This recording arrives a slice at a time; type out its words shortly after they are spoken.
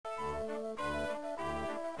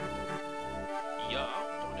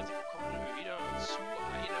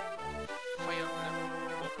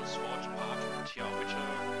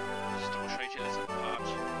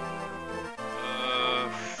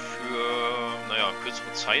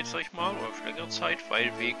kürzere Zeit, sag ich mal, oder für längere Zeit,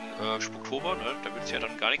 weil wegen Spuktober, ne, da wird es ja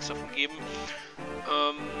dann gar nichts davon geben.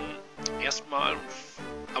 Erstmal,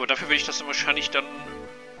 aber dafür werde ich das dann wahrscheinlich dann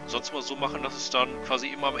sonst mal so machen, dass es dann quasi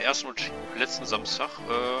immer am ersten und letzten Samstag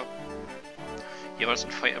jeweils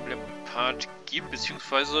ein Fire Emblem Part gibt,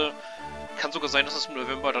 beziehungsweise kann sogar sein, dass es im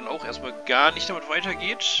November dann auch erstmal gar nicht damit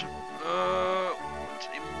weitergeht. Und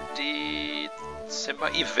im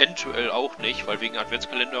Dezember eventuell auch nicht, weil wegen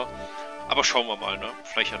Adventskalender. Aber schauen wir mal, ne?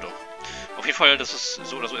 Vielleicht ja doch. Auf jeden Fall, das ist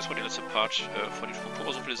so oder so erstmal der letzte Part von den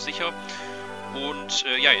Oktober, so viel ist sicher. Und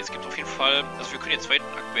ja, jetzt gibt es auf jeden Fall, also wir können den zweiten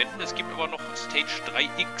Akt beenden, es gibt aber noch Stage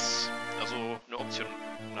 3X, also eine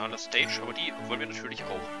optionale Stage, aber die wollen wir natürlich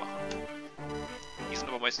auch machen. Die sind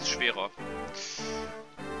aber meistens schwerer.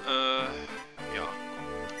 Ja.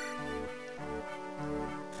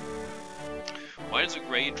 While the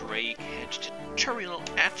Grey Drake had territorial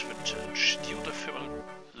advantage due to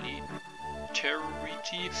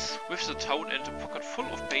familiarity with the town and a pocket full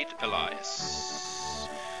of paid allies,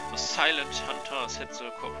 the Silent Hunter set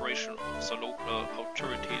the cooperation of the local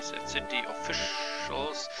authorities and city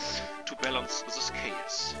officials to balance this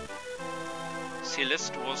chaos.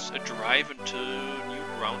 Celeste was driven to new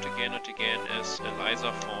ground again and again as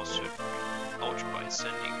Eliza forced her out by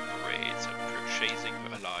sending raids and purchasing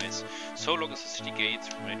her allies, so long as the city gates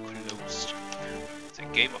remain closed. The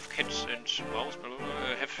game of cat and mouse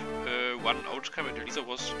have one outcome, and Eliza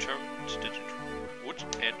was determined that it would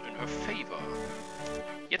end in her favor.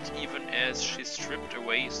 Yet even as she stripped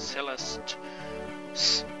away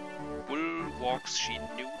Celeste's bulwarks, she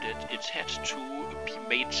knew that it had to be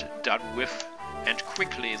made done with. And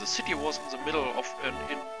quickly, the city was in the middle of an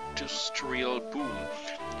industrial boom,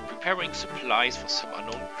 preparing supplies for some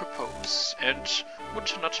unknown purpose, and would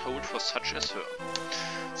not hold for such as her.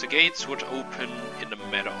 The gates would open in a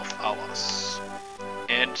matter of hours,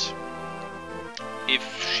 and if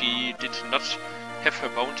she did not have her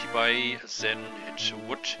bounty by then, it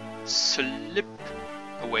would slip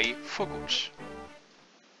away for good.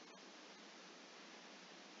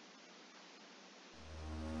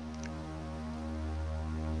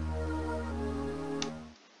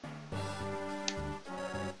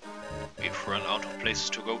 We've run out of places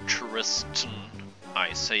to go, Tristan.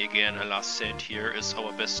 I say again, a last stand here is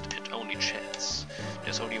our best and only chance.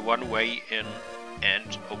 There's only one way in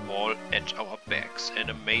and a wall at our backs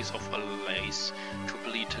and a maze of allies to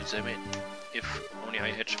lead them in. If only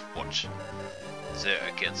I had what? There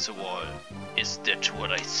against the wall. Is that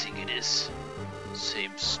what I think it is?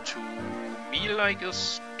 Seems to me like a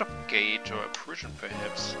stockade or a prison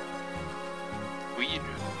perhaps. We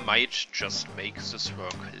might just make this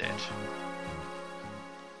work, lad.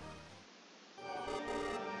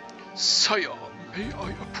 Sire, may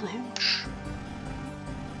I approach?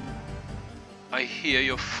 I hear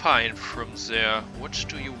you're fine from there. What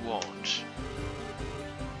do you want?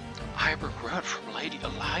 I have a word from Lady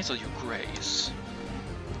Eliza, your grace.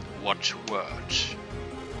 What word?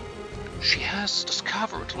 She has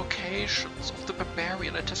discovered locations of the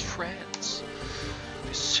barbarian and his friends.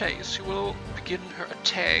 She says she will begin her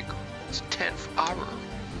attack on the 10th hour.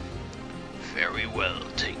 Very well,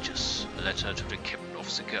 take this letter to the captain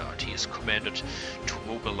of the guard. He is commanded to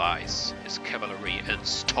mobilize his cavalry and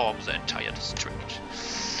storm the entire district.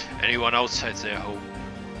 Anyone outside their home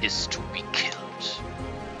is to be killed.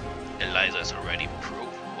 Eliza has already proven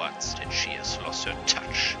once that she has lost her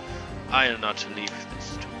touch. I'll not leave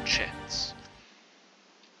this to chance.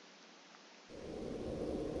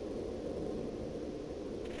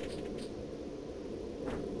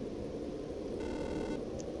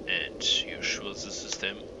 And you're sure this is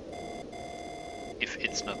them? If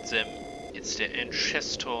it's not them, it's their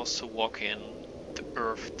ancestors who walk in the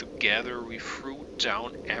earth together. We threw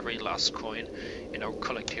down every last coin in our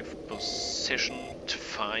collective possession to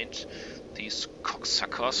find these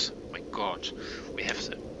cocksuckers. My god, we have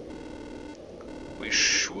them. We're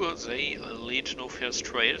sure they lead no fair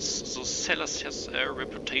trades, so Celeste has a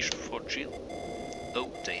reputation for Jill.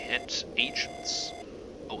 Oh, they had agents.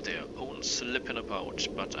 Oh, their own slipping about,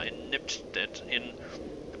 but I nipped that in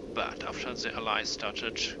the bud after the allies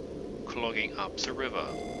started clogging up the river.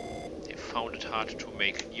 They found it hard to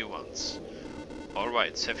make new ones.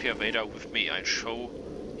 Alright, Sapphire Vader with me, I'll show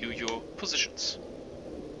you your positions.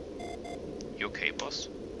 You okay, boss?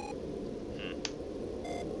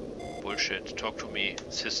 Bullshit, talk to me,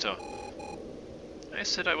 sister. I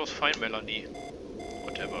said I was fine, Melanie.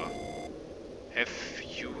 Whatever. Have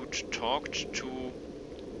you talked to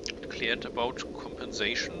the client about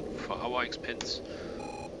compensation for our expense?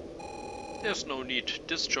 There's no need.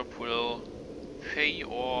 This job will pay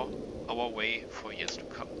our way for years to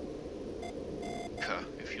come.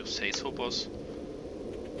 If you say so, boss.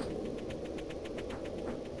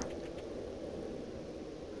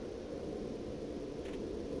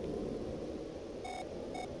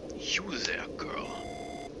 You there, girl.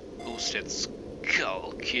 Who's that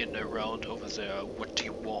skulking around over there? What do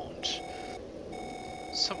you want?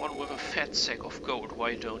 Someone with a fat sack of gold.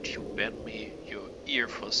 Why don't you bend me your ear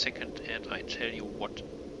for a second and I tell you what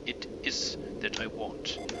it is that I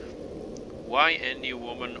want? Why, any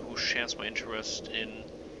woman who shares my interest in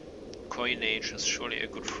coinage is surely a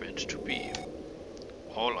good friend to be.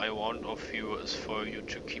 All I want of you is for you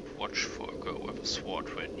to keep watch for a girl with a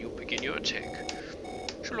sword when you begin your attack.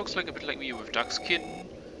 She looks like a bit like me with dark skin.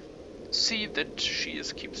 See that she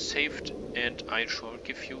is kept safe, and I shall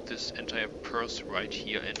give you this entire purse right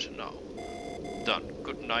here and now. Done.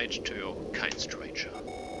 Good night to your kind stranger.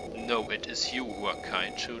 No, it is you who are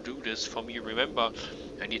kind to do this for me. Remember,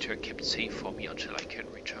 I need her kept safe for me until I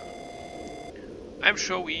can return. I'm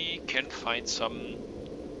sure we can find some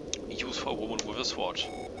use for a woman with a sword.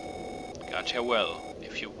 Guard her well.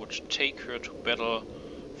 If you would take her to battle,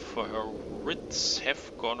 for her writs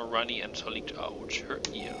have gone runny and leaked out her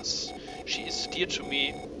ears. She is dear to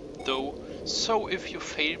me, though, so if you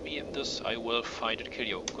fail me in this, I will find and kill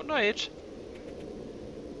you. Good night.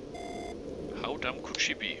 How dumb could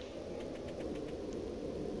she be?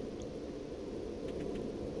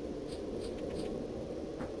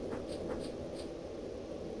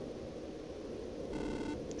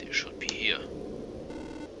 They should be here.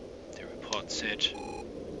 The report said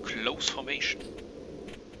close formation.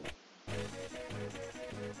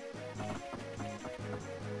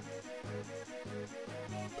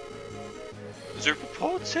 The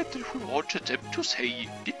report said that we wanted them to say,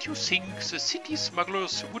 did you think the city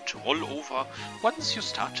smugglers would roll over once you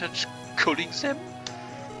started killing them?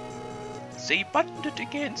 They banded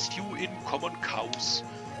against you in common cause.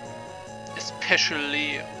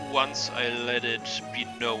 Especially once I let it be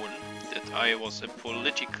known that I was a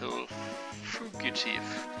political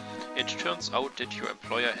fugitive. It turns out that your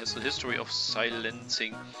employer has a history of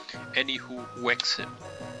silencing any who whacks him.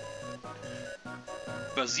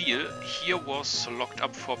 Basile here was locked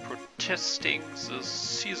up for protesting the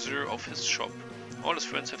seizure of his shop. All his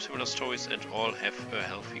friends have similar stories and all have a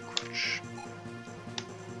healthy grudge.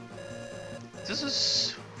 This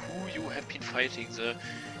is who you have been fighting, the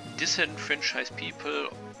disenfranchised people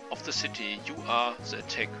of the city. You are the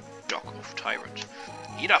attack dog of tyrant.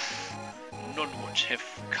 Enough! None would have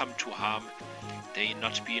come to harm. They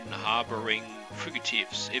not been harboring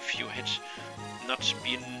fugitives. If you had not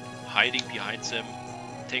been hiding behind them,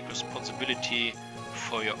 take responsibility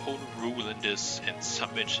for your own rule in this and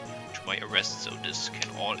submit to my arrest so this can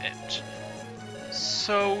all end.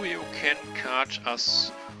 So you can cart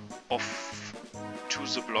us off to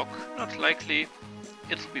the block? Not likely.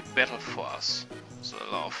 It'll be better for us. The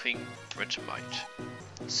laughing red might.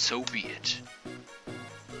 So be it.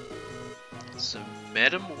 The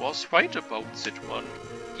madam was right about that one.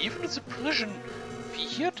 Even in the prison, we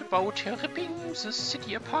heard about her ripping the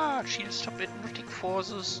city apart. She'll stop at nothing for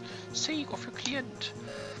the sake of her client.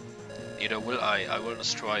 Neither will I. I will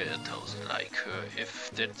destroy 1,000 like her,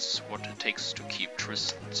 if that's what it takes to keep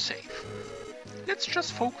Tristan safe. Let's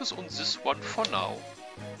just focus on this one for now.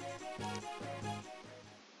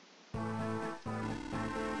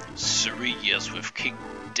 3 years with King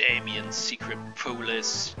Damien's secret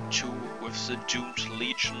police, 2 with the Doomed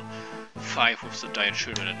Legion, 5 with the Dire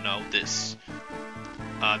Children, and now this.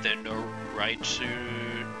 Are there no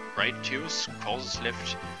righteous causes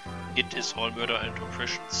left? It is all murder and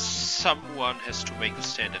oppression. Someone has to make a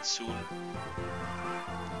stand, and soon.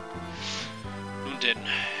 Nun denn,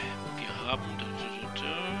 wir haben...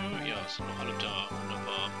 Ja, sind noch alle da.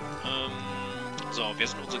 Wunderbar. So, wer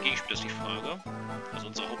sind unsere Gegenspieler, ist die Frage. Also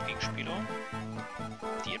unser Hauptgegenspieler.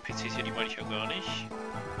 Die NPCs hier, die meine ich ja gar nicht.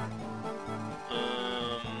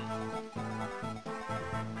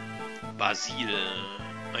 Basile.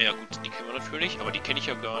 Naja gut, die kennen wir natürlich, aber die kenne ich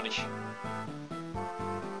ja gar nicht.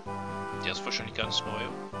 Der ist wahrscheinlich ganz neu.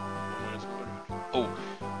 Oh,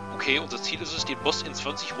 okay, unser Ziel ist es, den Boss in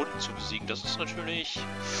 20 Runden zu besiegen. Das ist natürlich...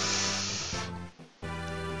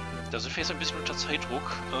 Da sind wir jetzt ein bisschen unter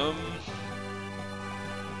Zeitdruck.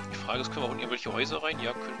 Die Frage ist, können wir auch in irgendwelche Häuser rein?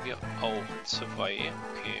 Ja, können wir auch. 2,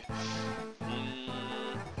 okay.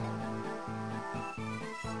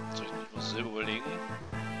 Soll ich nicht mal selber überlegen?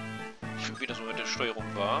 Wie das mit der Steuerung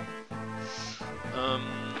war.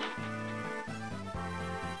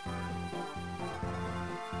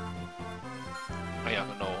 Ah ja,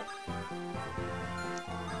 genau.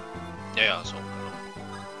 Ja, so, genau.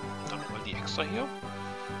 Dann nochmal die extra hier.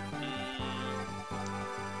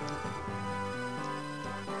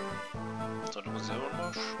 So, du musst selber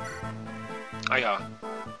noch. Ah ja.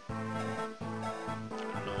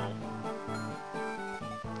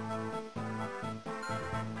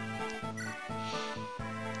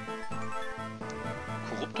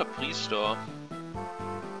 Roter Priester.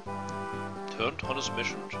 Turned on his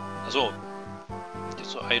mission. Achso. Der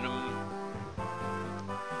zu einem,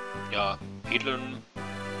 ja, edlen,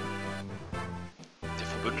 der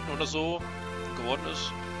Verbündeten oder so geworden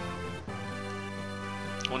ist.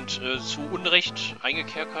 Und zu Unrecht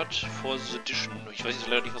eingekerkert vor Sedition. Ich weiß jetzt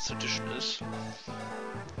leider nicht, was Sedition ist.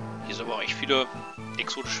 Hier sind aber eigentlich viele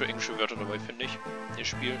exotische englische Wörter dabei, finde ich, in dem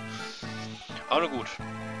Spiel. Aber gut.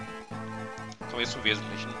 Kommen wir jetzt zum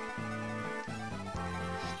Wesentlichen.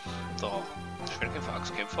 So. Schwertkämpfer,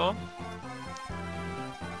 Axtkämpfer.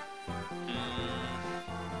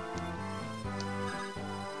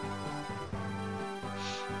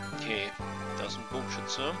 Okay. Da ist ein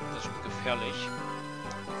Bogenschütze. Das ist schon gefährlich.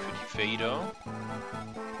 Für die Vader.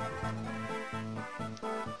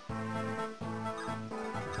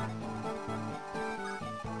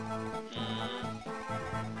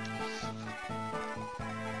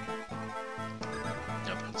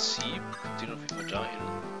 Ja, im Prinzip kommt den auf jeden Fall dahin.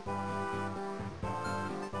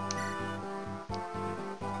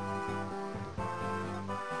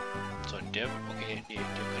 So, der. Okay, nee, der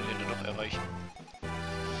kann den doch erreichen.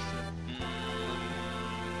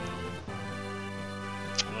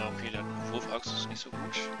 Okay, der hat einen Wurfachs, ist nicht so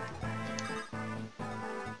gut.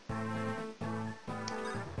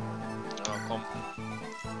 Na komm.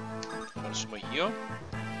 Was ist schon mal hier?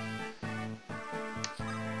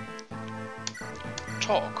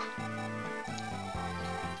 Talk.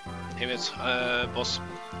 Hey, jetzt, Boss.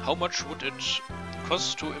 How much would it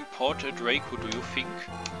cost to import a Draco, do you think?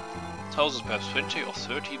 1000, perhaps 20 or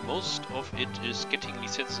 30. Most of it is getting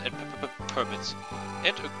licenses and permits.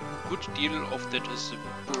 And a good deal of that is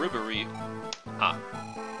bribery. Ah.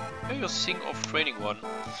 Now you think of training one.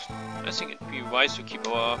 I think it'd be wise to keep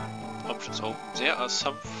our options open. There are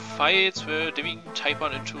some fights where diving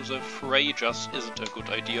Taipan into the fray just isn't a good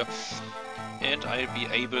idea. And I'll be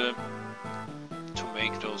able to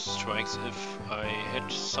make those strikes if I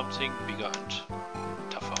had something bigger and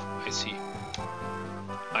tougher. I see.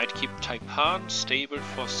 I'd keep Taipan stable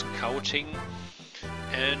for scouting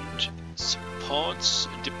and supports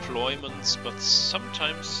deployments, but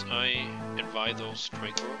sometimes I invite those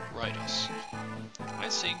Draco riders. I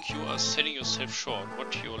think you are selling yourself short.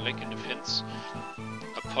 What you lack in defense,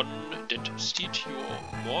 upon that steed you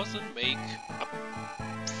more than make up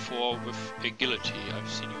for with agility. I've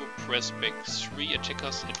seen you press back 3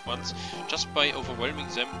 attackers at once just by overwhelming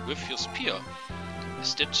them with your spear.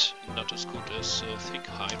 Is that not as good as thick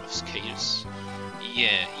hide of scales?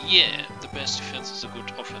 Yeah, the best defense is a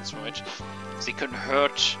good offense, right? They can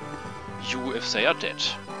hurt you if they are dead.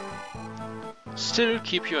 Still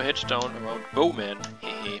keep your head down around Bowman,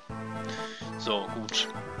 hehe. So, gut.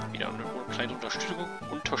 Wieder ein kleines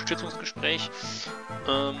Unterstützungsgespräch.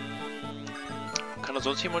 Kann da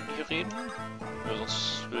sonst jemand hier reden? Ja,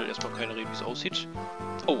 sonst will erstmal keiner reden, wie es aussieht.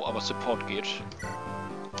 Oh, aber Support geht.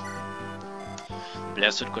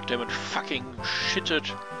 Blasted, goddammit, fucking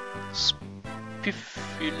shitted,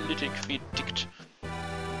 spiffilidict.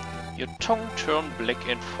 Your tongue turn black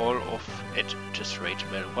and fall off at this rate,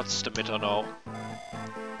 man. What's the matter now?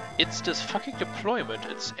 It's this fucking deployment.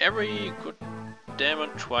 It's every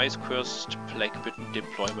goddammit twice cursed plague-bitten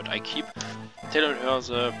deployment. I keep telling her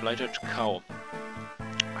the blighted cow.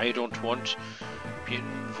 I don't want to be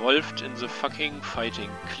involved in the fucking fighting.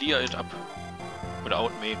 Clear it up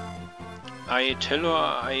without me. I tell her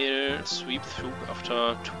I'll sweep through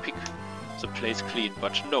after to pick the place clean,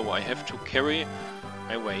 but no, I have to carry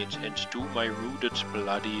my weight and do my rooted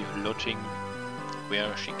bloody looting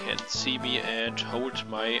where she can see me and hold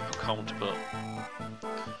my accountable.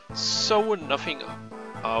 So nothing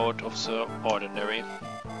out of the ordinary.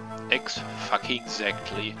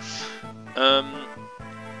 Exactly.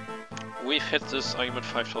 We've had this argument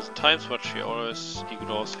 5,000 times, but she always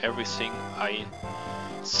ignores everything I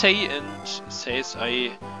say and says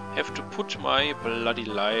I have to put my bloody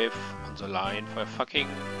life on the line for a fucking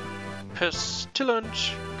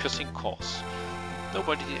pestilent cursing cause.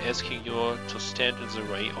 Nobody asking you to stand in the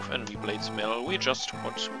ray of enemy blade smell. We just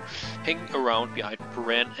want to hang around behind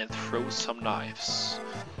Bran and throw some knives.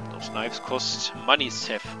 Those knives cost money,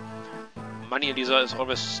 Seth. Money Elisa is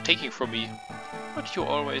always taking from me. But you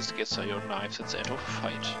always get your knives at the end of a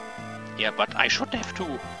fight. Yeah, but I shouldn't have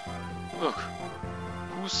to. Look.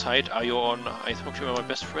 Whose side are you on? I thought you were my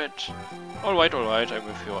best friend. Alright, I'm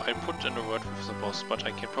with you. I'll put in a word with the boss, but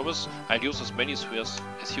I can promise I'll use as many swears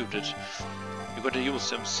as you did. You gotta use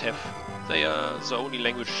them, Seth. They are the only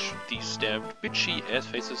language these damned bitchy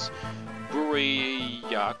ass-faces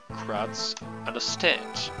bureaucrats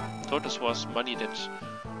understand. Thought this was money that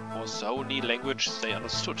was the only language they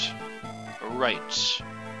understood. Right.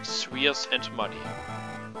 Swears and money.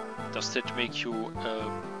 Does that make you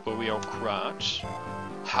Bureaucrat?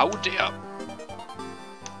 How dare!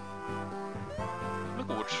 Na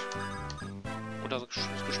gut.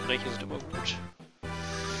 Gespräche sind immer gut.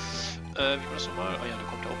 Wie war das nochmal? Ah ja, der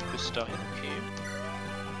kommt auch bis dahin, okay.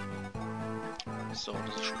 So,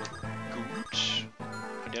 das ist schon mal gut.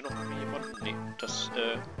 Kann der noch jemanden? Nee, das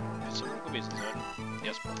wird es wohl gewesen sein.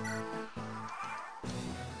 Erstmal.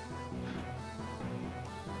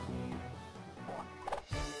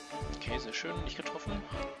 Okay, sehr schön, nicht getroffen.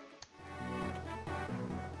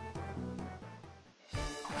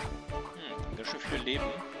 Ganz schön viel Leben.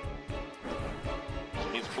 Also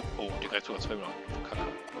Lebenspunkt. Oh, die greift sogar zweimal an. Kacke.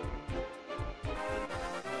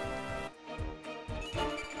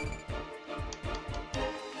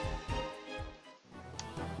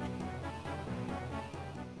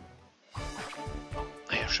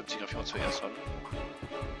 Naja, stimmt, sie greift immer zuerst an.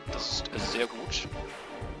 Das ist sehr gut.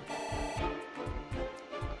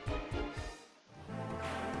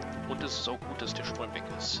 Und es ist auch gut, dass der Sprung weg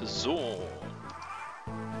ist. So.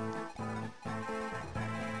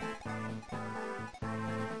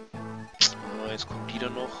 Jetzt kommen die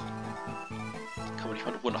dann noch. Kann man nicht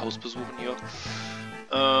mal nur ein Haus besuchen hier.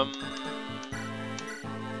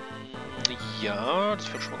 Ja,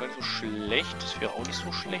 das wäre schon mal gar nicht so schlecht. Das wäre auch nicht so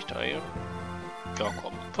schlecht. Ja,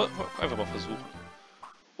 komm. Einfach mal versuchen.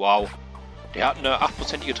 Wow. Der hat eine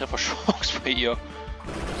 8%ige Trefferchance bei ihr.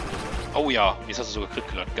 Oh ja, jetzt hast du sogar Crit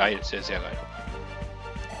gelandet. Geil, sehr, sehr geil.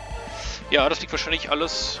 Ja, das liegt wahrscheinlich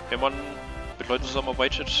alles, wenn man mit Leuten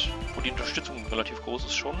zusammenarbeitet, wo die Unterstützung relativ groß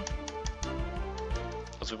ist schon.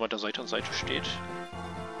 Also wenn man da Seite an Seite steht.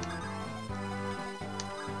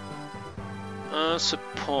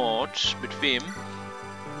 Support. Mit wem?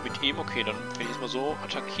 Mit ihm? Okay, dann werde ich jetzt mal so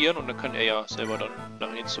attackieren und dann kann er ja selber dann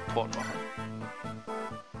nachher den Support machen.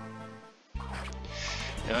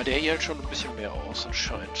 Ja, der hier halt schon ein bisschen mehr aus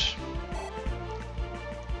anscheinend.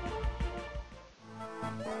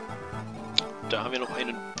 Da haben wir noch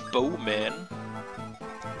einen Bowman.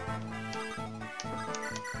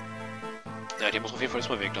 Ja, der muss auf jeden Fall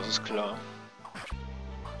erstmal weg, das ist klar.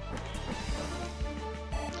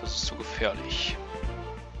 Das ist zu gefährlich.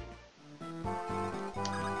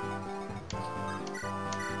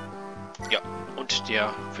 Ja, und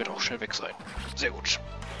der wird auch schnell weg sein. Sehr gut.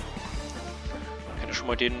 Kann ja schon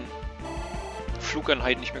mal den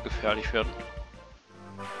Flugeinheiten nicht mehr gefährlich werden.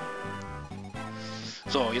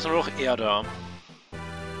 So, jetzt nur noch er da.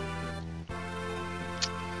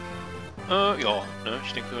 Ja, ne,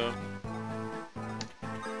 ich denke...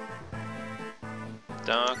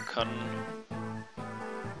 Da kann...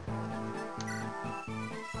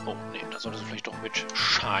 Oh, ne, da sollte sie vielleicht doch mit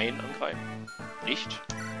Shine angreifen. Nicht?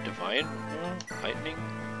 Divine? Lightning?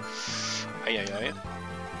 Eieiei.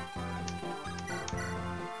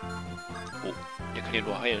 Oh, der kann ja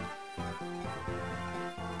nur heilen.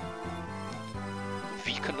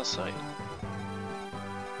 Wie kann das sein?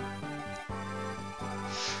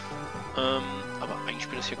 Aber eigentlich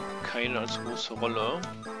spielt das hier keine allzu große Rolle.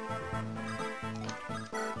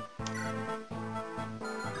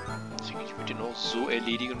 Deswegen, ich würde den auch so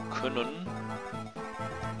erledigen können.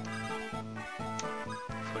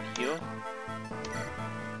 Von hier.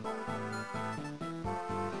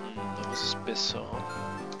 Aber was ist besser?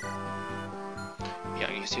 Ja,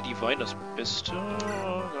 eigentlich ist hier die Wein das Beste.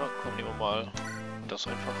 Ja, komm, nehmen wir mal das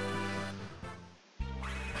einfach.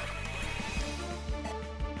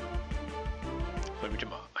 Weil mit dem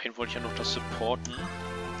einen wollte ich ja noch das supporten.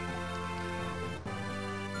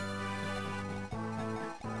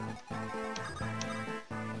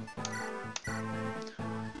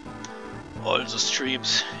 All the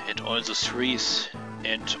streams and all the trees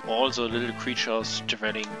and all the little creatures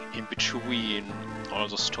dwelling in between, all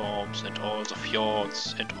the storms and all the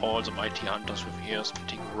fjords and all the mighty hunters with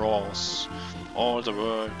ear-splitting roars, all the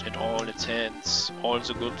world and all its hands, all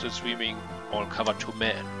the good and swimming, all covered to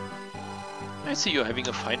man. I see you're having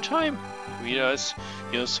a fine time. Realize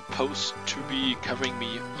you're supposed to be covering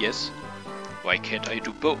me, yes? Why can't I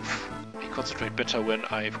do both? I concentrate better when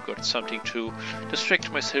I've got something to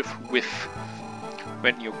distract myself with.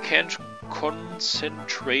 When you can't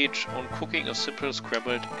concentrate on cooking a simple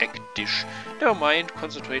scrambled egg dish, never mind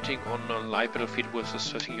concentrating on a live battlefield with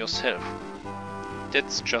asserting yourself.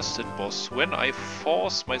 That's just it, boss. When I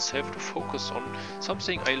force myself to focus on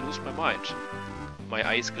something, I lose my mind. My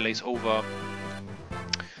eyes glaze over.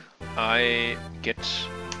 I get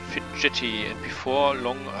fidgety, and before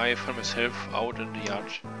long I find myself out in the yard.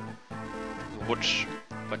 Wood.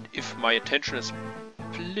 But if my attention is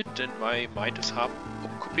split and my mind is half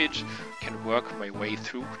occupied, I can work my way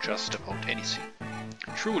through just about anything.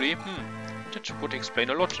 Truly, that would explain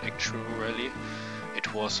a lot actually. It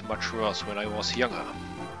It was much worse when I was younger.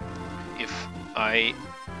 If I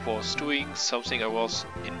was doing something I was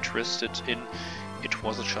interested in, it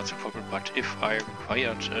wasn't such a problem, but if I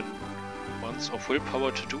required an ounce of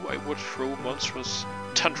willpower to do, I would throw monstrous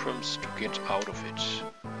tantrums to get out of it.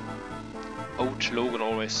 Old Logan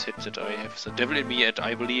always said that I have the devil in me, and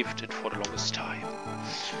I believed it for the longest time.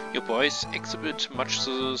 Your boys exhibit much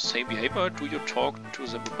the same behavior. Do you talk to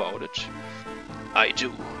them about it? I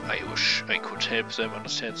do. I wish I could help them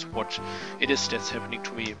understand what it is that's happening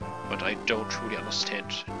to me, but I don't truly understand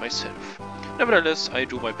it myself. Nevertheless, I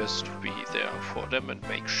do my best to be there for them and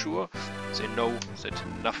make sure they know that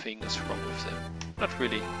nothing is wrong with them. Not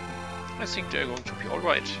really. I think they're going to be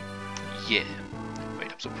alright. Yeah.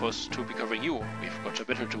 Wait, I'm supposed to be covering you. We've got a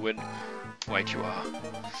battle to win. Right you are.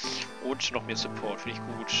 Und noch mehr Support, finde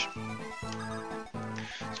ich gut.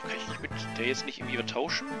 So, kann ich mit der jetzt nicht irgendwie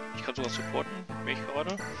tauschen? Ich kann sogar supporten, merke ich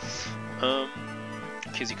gerade.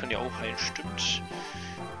 Okay, sie kann ja auch heilen, stimmt.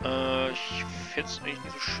 Ich fände es eigentlich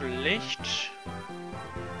nicht so schlecht.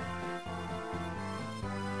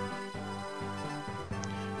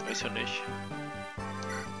 Weiß ja nicht.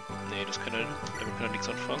 Nee, das kann er, damit kann er nichts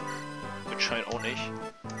anfangen. Mit Schein auch nicht.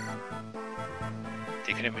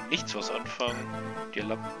 Der kann ja mit nichts was anfangen. Der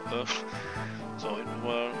Lappen. So, jetzt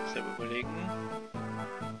mal selber überlegen.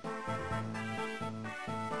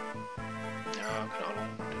 Ja, keine Ahnung.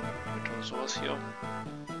 Mit sowas hier.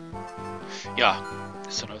 Ja,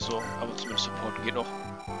 ist dann also. Aber zumindest supporten geht noch.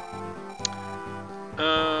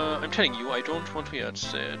 I'm telling you, I don't want to hear it.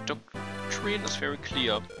 The doctrine is very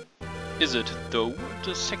clear. Is it, though?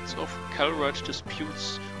 The sects of Calrat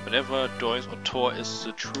disputes whenever Dois or Thor is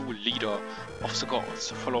the true leader of the gods.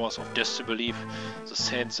 The followers of Destiny believe the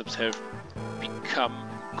saints themselves become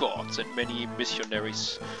gods, and many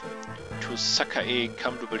missionaries to Sakae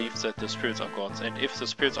come to believe that the spirits are gods. And if the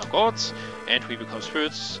spirits are gods, and we become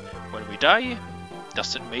spirits when we die,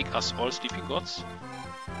 does that make us all sleeping gods?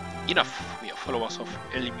 Enough! We are followers of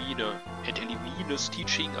Elimine, and Elimine's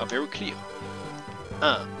teaching are very clear.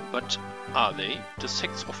 But are they the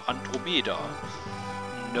sects of Andromeda?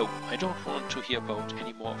 No, I don't want to hear about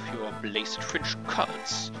any more of your blazed fringe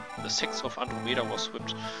cults. The sects of Andromeda was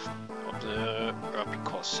swept on the earth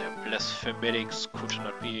because their blasphematics could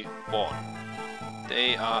not be born.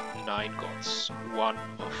 They are 9 gods, one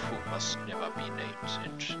of whom must never be named,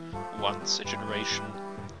 and once a generation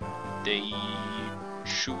they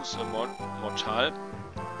choose a mortal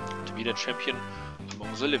to be the champion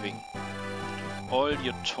among the living. All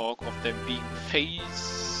your talk of them being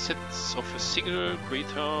facets of a single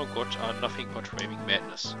greater god are nothing but raving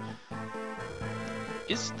madness.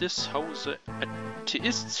 Is this how the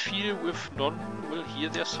atheists feel with none will hear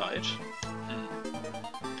their side?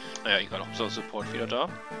 Naja, egal, Hauptsache Support wieder da.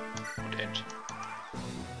 Und End.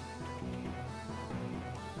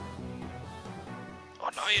 Oh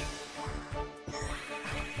nein!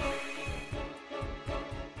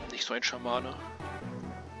 Nicht so ein Schamane.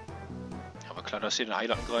 Aber klar, dass er den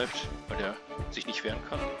Heiler angreift, weil er sich nicht wehren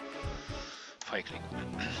kann. Feigling.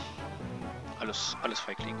 Alles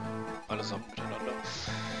Feigling. Allesamt miteinander.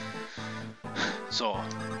 So,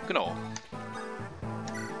 genau.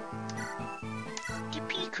 Die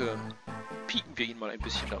Pike. Piken wir ihn mal ein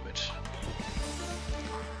bisschen damit.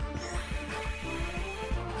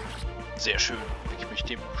 Sehr schön. Ich möchte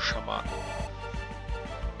dem Schamanen.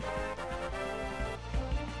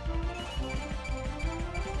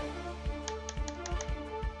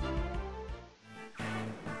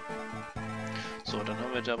 So, dann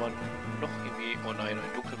haben wir da aber noch irgendwie... Oh nein,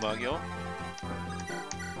 ein Dunkelmagier.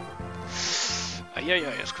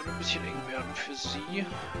 Eieiei, es könnte ein bisschen eng werden für sie.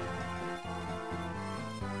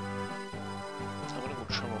 Aber na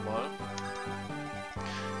gut, schauen wir mal.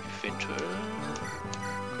 Eventuell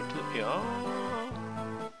könnte... Ja...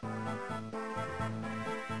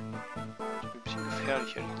 Ein bisschen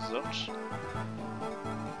gefährlich, ehrlich gesagt.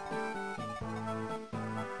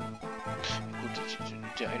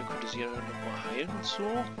 Der eine könnte sie ja nochmal heilen und so.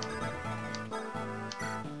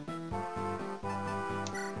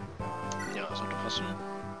 Ja, sollte passen.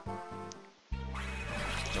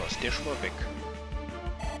 So, ist der schon mal weg.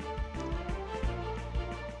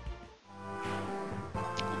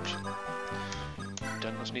 Gut.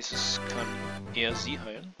 Dann als nächstes kann er sie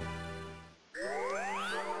heilen.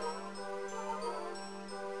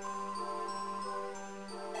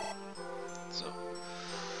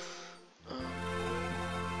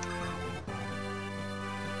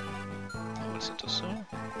 Sind das so?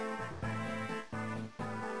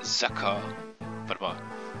 Saka. Warte mal.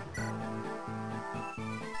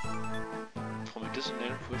 From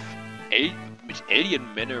Medicinal with mit Alien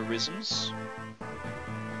Mannerisms.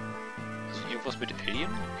 Also irgendwas mit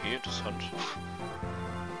Alien? Okay, interessant.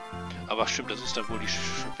 Aber stimmt, das ist dann wohl die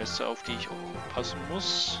Schwester, auf die ich auch passen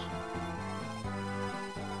muss.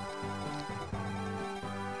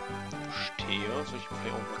 Steher, soll ich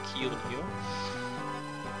vielleicht auch markieren hier?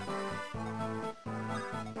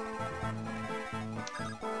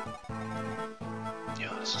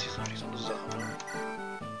 Ja, das ist jetzt natürlich so eine Sache, ne?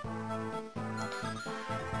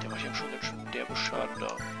 Der macht ja schon ganz schön derbe Schaden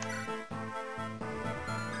da.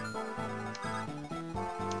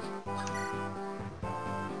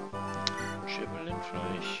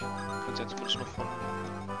 Vielleicht. Kannst du ja zumindest noch von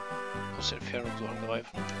aus der Entfernung so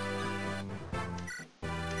angreifen.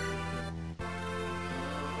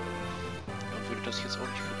 Dann würde das jetzt auch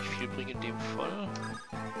nicht wirklich viel bringen in dem Fall.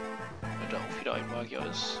 Weil da auch wieder ein Magier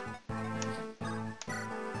ist.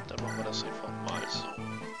 Dann machen wir das einfach mal so.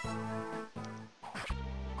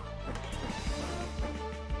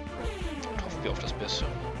 Und hoffen wir auf das Beste.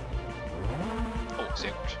 Oh,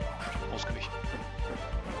 sehr gut. Ausgewichen.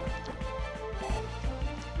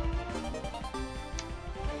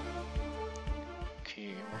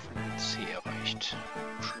 C erreicht.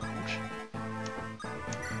 Schon gut.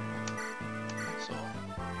 So.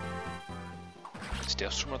 Jetzt der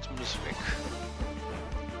ist schon mal zumindest weg.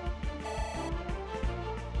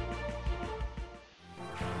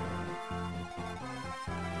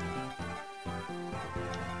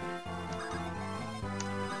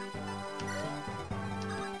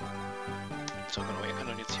 So genau, er kann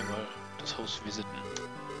dann jetzt hier mal das Haus visiten.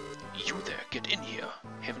 You there, get in here.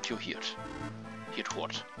 Haven't you heard? Heard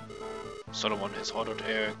what? Solomon has ordered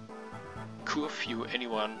a curfew.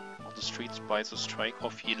 Anyone on the streets by the strike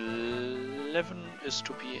of 11 is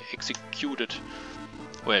to be executed.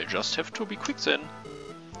 Well, just have to be quick then.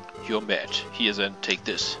 You're mad. Here then, take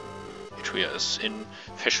this. It is in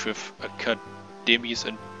Fesh with academies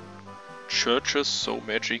and churches, so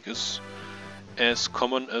magic is as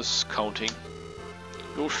common as counting.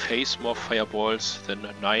 You'll face more fireballs than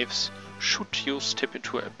knives should you step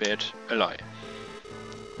into a bad ally.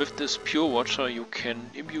 With this pure water you can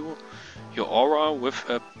imbue your aura with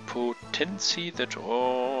a potency that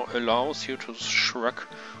allows you to shrug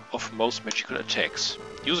off most magical attacks.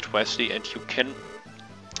 Use it wisely and you can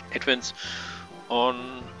advance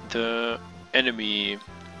on the enemy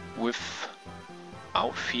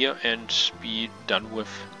without fear and be done with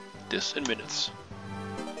this in minutes.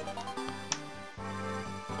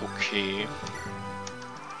 Okay.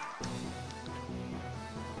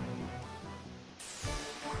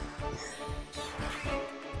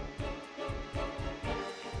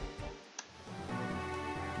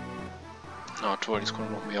 Na toll, jetzt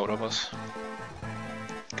kommt noch mehr oder was?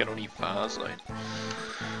 Kann doch nie wahr sein.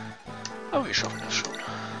 Aber wir schaffen das schon.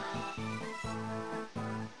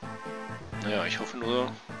 Naja, ich hoffe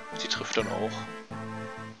nur, sie trifft dann auch.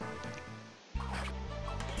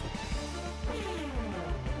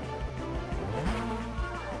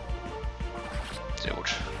 Sehr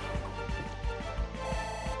gut.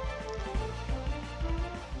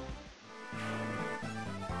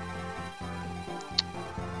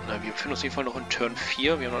 Na, wir befinden uns auf jeden Fall noch in Turn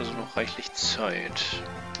 4. Wir haben also noch reichlich Zeit.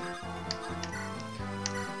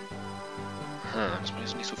 Das macht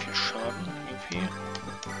jetzt nicht so viel Schaden irgendwie.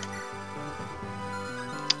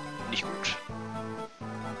 Nicht gut.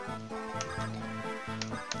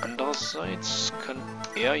 Andererseits kann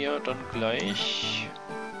er ja dann gleich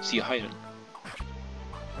sie heilen.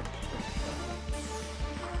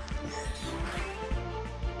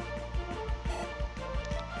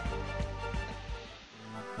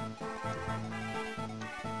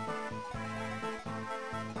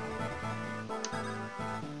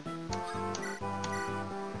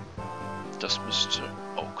 Das müsste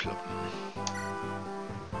auch klappen.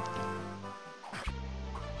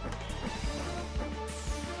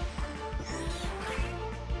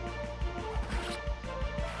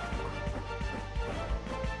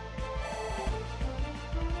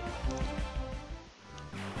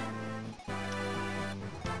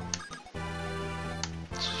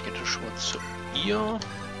 So, ich gehe schon mal zu ihr.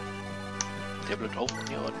 Der bleibt auch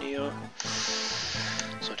in ihrer Nähe.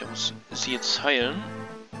 So, der muss sie jetzt heilen.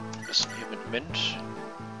 Ist hier mit Mensch.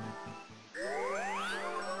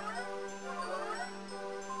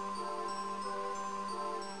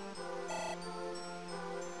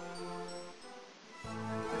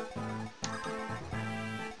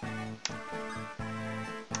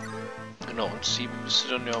 Genau, und sie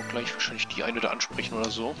müsste dann ja auch gleich wahrscheinlich die eine da ansprechen oder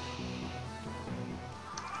so.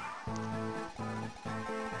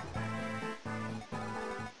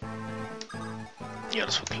 Ja,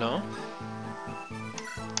 das war klar.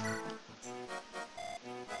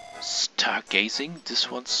 Stargazing, this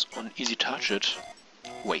one's on easy target.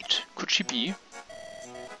 Wait, could she be?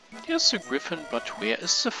 There's the griffin, but where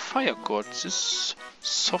is the fire god? This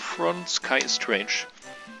saffron sky is strange.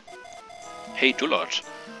 Hey Dullard,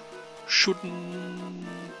 shouldn't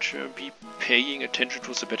be paying attention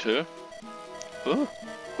to the battle. Oh,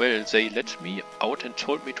 well, they let me out and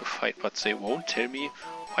told me to fight, but they won't tell me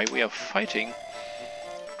why we are fighting.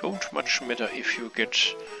 Don't much matter if you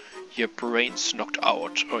get your brains knocked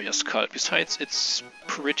out or your skull. Besides, it's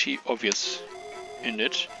pretty obvious, isn't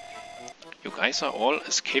it? You guys are all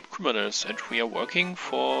escaped criminals and we are working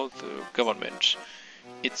for the government.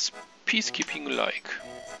 It's peacekeeping-like.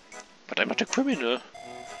 But I'm not a criminal.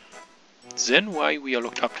 Then why we are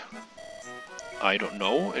locked up? I don't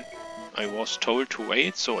know. I was told to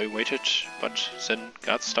wait, so I waited, but then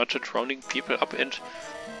guards started rounding people up and...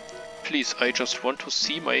 Please, I just want to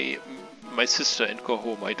see my sister and go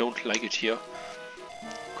home. I don't like it here.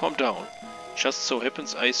 Calm down. Just so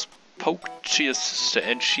happens I spoke to your sister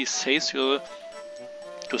and she says you're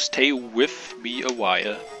to stay with me a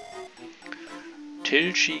while.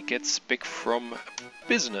 Till she gets back from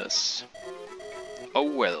business.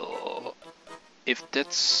 Oh well. If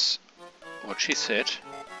that's what she said.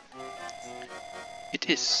 It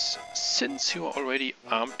is. Since you are already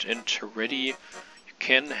armed and ready, you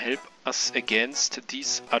can help us against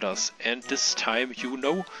these others. And this time you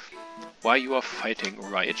know why you are fighting,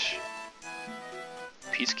 right?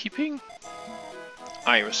 Peacekeeping?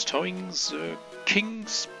 I'm restoring the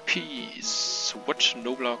king's peace. What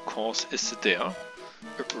nobler cause is there?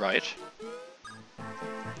 Right.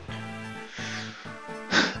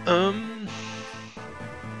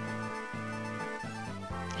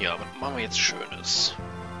 Ja, was machen wir jetzt Schönes?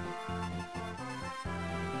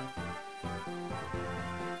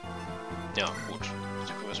 Ja, gut.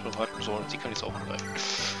 Sie können wir erstmal warten, so, sie kann jetzt auch angreifen.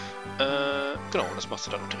 Genau, das machst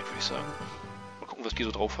du dann direkt, würde ich sagen. Mal gucken, was die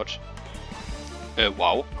so drauf hat.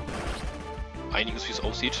 Wow. Einiges, wie es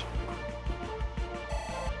aussieht.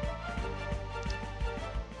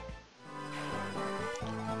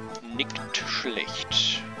 Nicht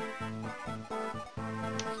schlecht.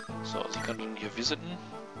 So, sie kann dann hier visiten.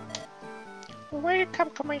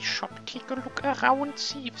 Welcome to my shop. Take a look around,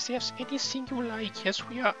 see if there's anything you like. Yes,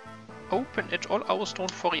 we are Open at all hours,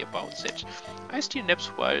 don't worry about that. I steal naps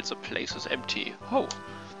while the place is empty. Oh.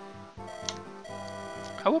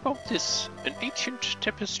 How about this? An ancient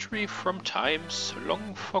tapestry from times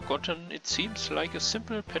long forgotten. It seems like a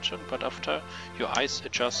simple pattern, but after your eyes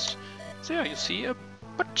adjust, there you see a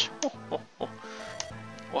but.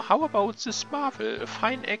 Or how about this marvel? A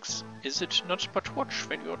fine axe, is it not? But watch,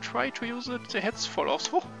 when you try to use it, the heads fall off.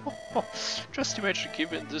 Just imagine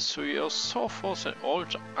giving this to your Sophos, an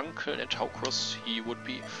old uncle, and how cross he would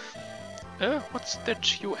be. What's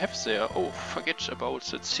that you have there? Oh, forget about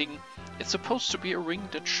that thing. It's supposed to be a ring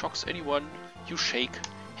that shocks anyone you shake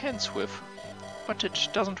hands with. But it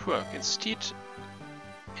doesn't work. Instead,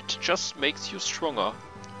 it just makes you stronger.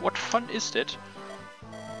 What fun is that?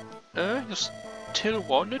 You still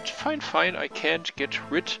want it? Fine, fine, I can't get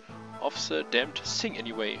rid of the damned thing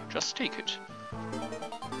anyway. Just take it.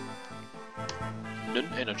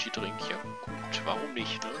 Nen Energy Drink, ja gut, warum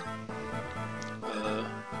nicht, ne?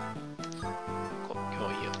 Komm, geh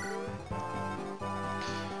mal hier.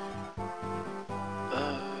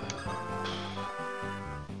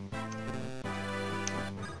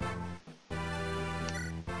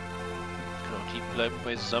 Genau, die bleiben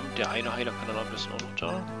beisammen. Der eine Heiler kann dann am besten auch noch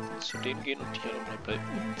da zu denen gehen und die anderen bleiben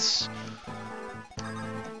bei uns.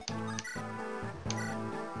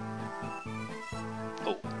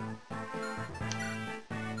 Oh.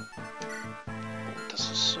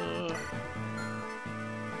 Das ist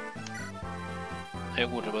ja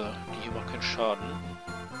gut, aber die hier macht keinen Schaden.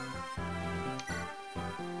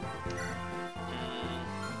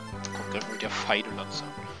 Kommt gleich mit der Feide langsam.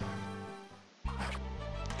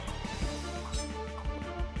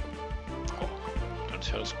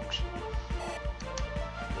 Ja, das ist gut.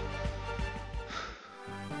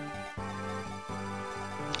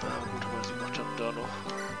 Ah, gut, aber sie macht dann da noch.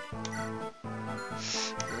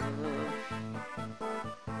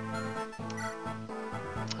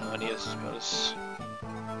 Ah, nee, das ist mir alles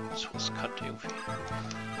zu riskant irgendwie.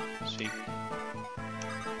 Deswegen.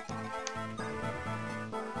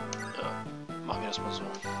 Ja, machen wir das mal so.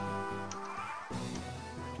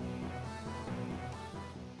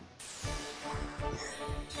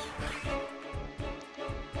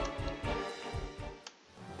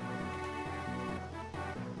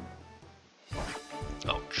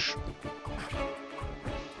 Autsch.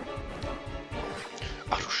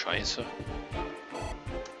 Ach du Scheiße.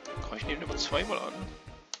 Kann ich den aber zweimal an?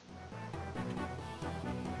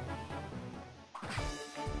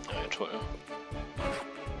 Ja, toll.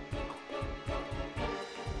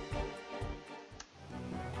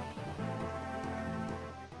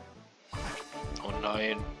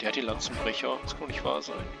 Nein, der hat den Lanzenbrecher. Das kann doch nicht wahr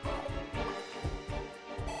sein.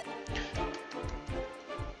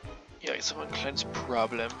 Ja, jetzt haben wir ein kleines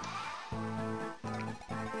Problem.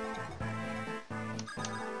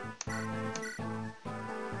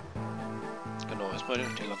 Genau, erstmal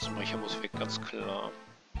der Lanzenbrecher muss weg, ganz klar.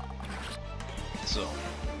 So,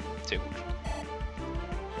 sehr gut.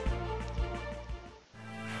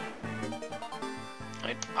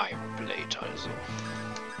 Ein Iron Blade also.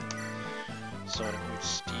 So, dann kommt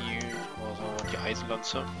jetzt die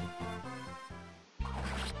Eisenlanze.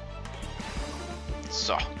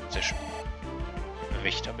 So, sehr schön.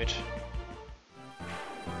 Weg damit.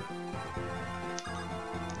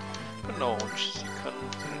 Genau, und sie kann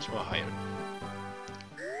jetzt mal heilen.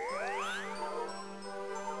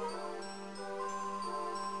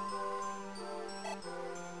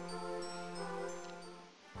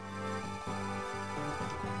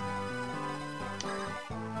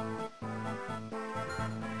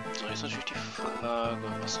 So, jetzt natürlich die Frage,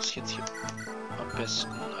 was ist jetzt hier am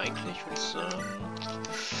besten eigentlich, würde ich sagen.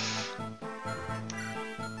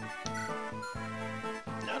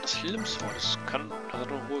 Ja, das Hilmswort, das hat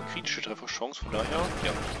eine hohe kritische Trefferchance, von daher,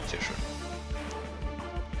 ja, sehr schön.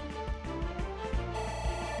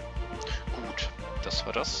 Gut, das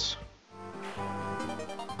war das.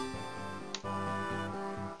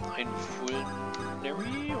 Ein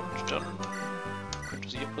Vulnerary und dann könnte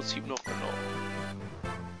sie im Prinzip noch genau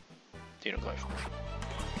den greifen.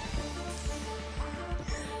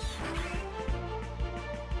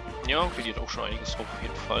 Ja, okay, die hat auch schon einiges drauf auf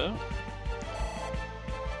jeden Fall.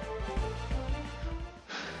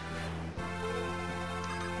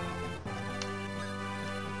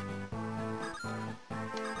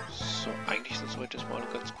 So, eigentlich sind soweit erstmal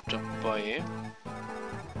alle ganz gut dabei.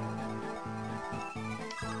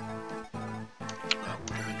 Na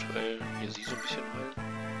gut, eventuell hier sie so ein bisschen heilen.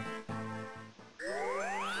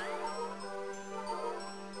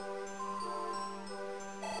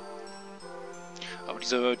 Aber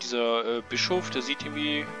dieser Bischof, der sieht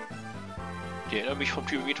irgendwie... Der erinnert mich vom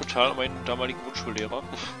Typ irgendwie total an meinen damaligen Grundschullehrer.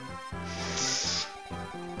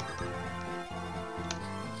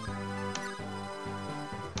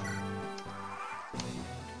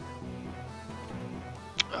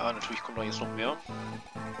 Ja, natürlich kommt da jetzt noch mehr.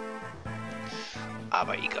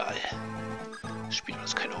 Aber egal. Das spielt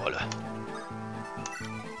alles keine Rolle.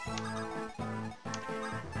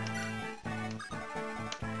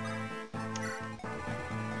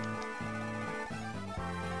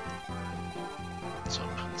 So,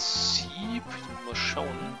 im Prinzip, mal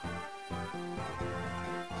schauen.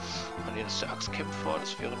 Ah ne, das ist der Axtkämpfer,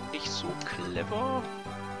 das wäre nicht so clever.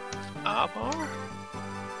 Aber...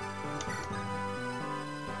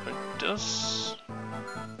 Das...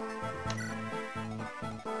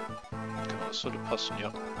 Genau, das sollte passen,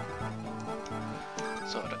 ja.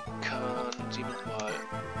 So, dann kann sie nochmal...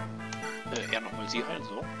 er nochmal sie heilen,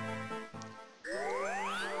 so.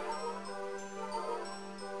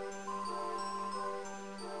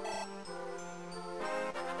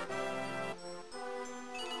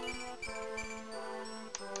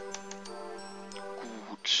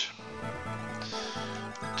 Gut.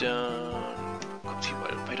 Dann kommt sie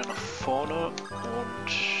mal weiter nach vorne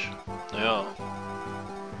und naja.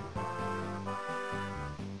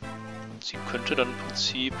 Sie könnte dann im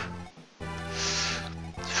Prinzip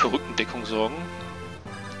für Rückendeckung sorgen.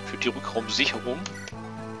 Für die Rückraumsicherung.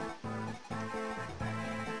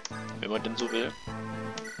 Wenn man denn so will.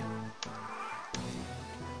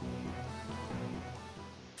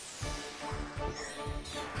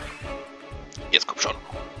 Jetzt komm schon.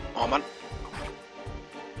 Oh Mann.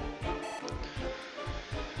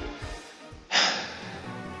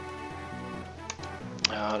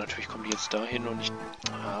 Ja, natürlich kommen die jetzt dahin und nicht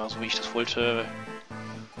so wie ich das wollte.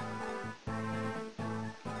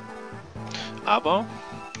 Aber,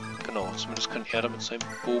 genau, zumindest kann er da mit seinem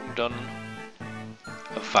Bogen dann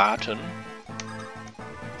warten.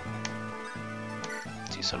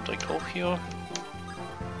 Sie ist dann direkt auch hier.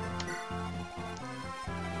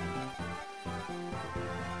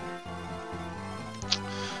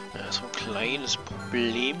 Ja, so ein kleines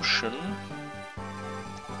Problemchen.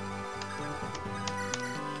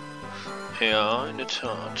 Ja, in der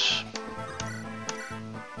Tat.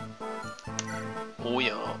 Oh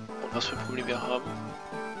ja, und was für ein Problem wir haben?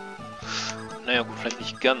 Naja gut, vielleicht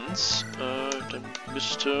nicht ganz. Dann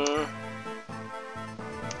müsste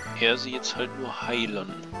er sie jetzt halt nur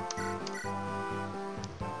heilen.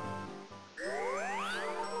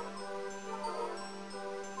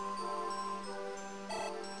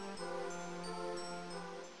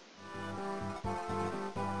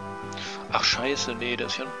 Ach scheiße, nee,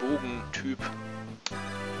 das ist ja ein Bogentyp.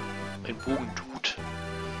 Ein Bogendude.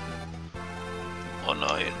 Oh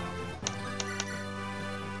nein.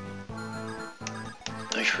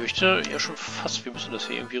 Ich fürchte ja schon fast, wir müssen das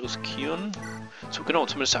hier irgendwie riskieren. So genau,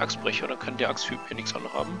 zumindest der Axtbrecher, dann kann der Axttyp hier nichts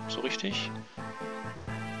anhaben, so richtig.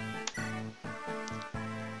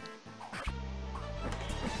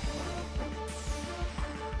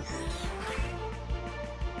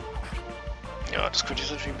 Ja, das könnte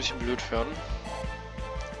jetzt natürlich ein bisschen blöd werden.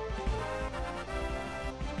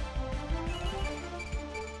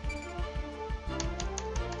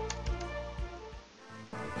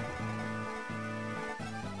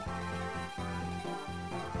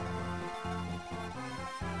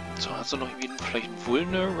 So, hast du noch irgendwie vielleicht ein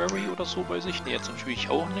Vulnerary oder so bei sich? Ne, jetzt natürlich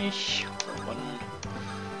auch nicht. Oh Mann.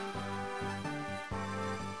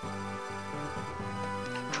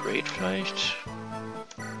 Trade vielleicht?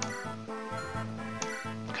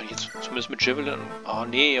 Kann ich jetzt zumindest mit Javelin... Ah,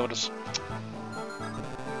 nee, aber das...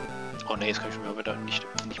 Oh ne, jetzt kann ich schon wieder nicht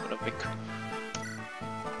mehr da weg.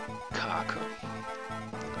 Kake.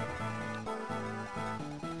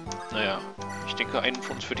 Naja, ich denke, einen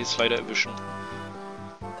von uns wird jetzt leider erwischen.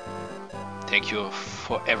 Thank you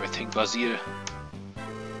for everything, Basil.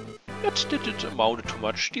 That didn't amount too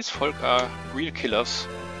much. These folk are real killers.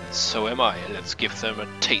 So am I. Let's give them a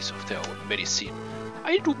taste of their own medicine.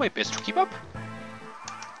 I'll do my best to keep up.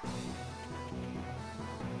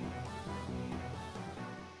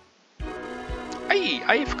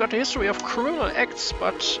 I've got a history of criminal acts,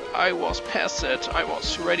 but I was past that. I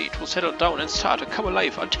was ready to settle down and start to come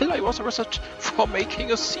alive until I was arrested for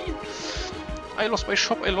making a scene. I lost my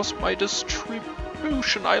shop, I lost my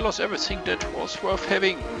distribution, I lost everything that was worth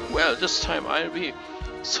having. Well, this time I'll be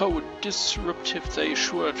so disruptive they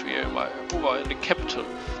assured me over in the capital.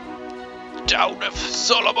 Down with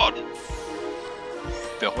Solomon!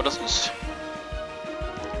 Wer auch immer das ist.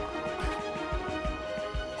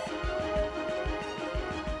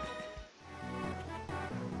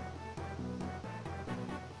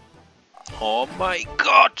 Oh my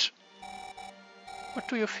god! What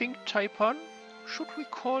do you think, Taipan? Should we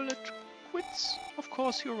call it quits? Of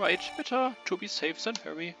course, you're right. Better to be safe than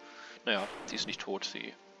sorry. Naja, sie ist nicht tot.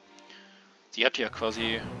 Sie hat ja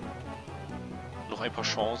quasi noch ein paar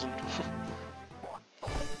Chancen.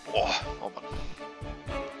 Oh Mann.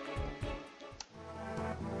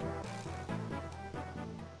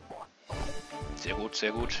 Sehr gut,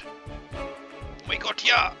 sehr gut. Oh mein Gott,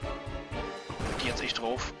 ja! Die jetzt echt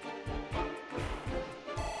drauf.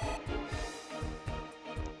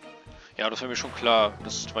 Ja, das war mir schon klar.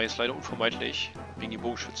 Das war jetzt leider unvermeidlich. Wegen die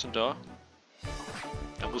Bogenschützen da.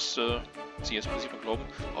 Da musste sie jetzt besiegt und glauben.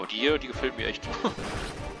 Aber die hier, die gefällt mir echt.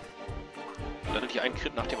 Landet hier ein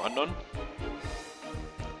Crit nach dem anderen.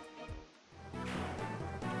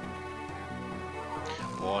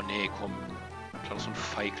 Boah, nee, komm. Klar, so ein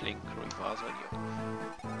Feigling. Kann doch nicht wahr sein hier.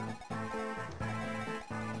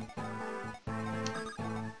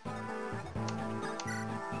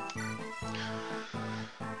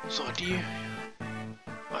 So, die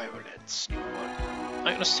Violence, new one.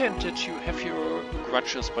 I understand that you have your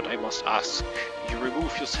grudges, but I must ask. You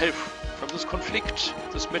remove yourself from this conflict.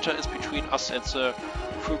 This matter is between us and the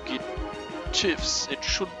fugitives. It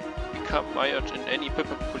shouldn't become mired in any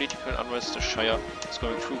political unrest the Shire is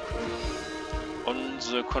going through. On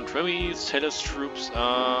the contrary, Celeste troops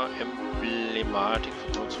are emblematic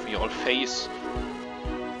for your old face.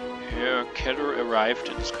 Her Keller arrived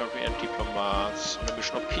in this country and diplomats on a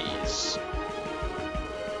mission of peace.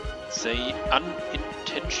 They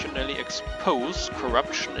unintentionally exposed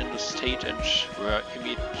corruption in the state and were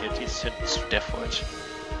immediately sentenced to death for it.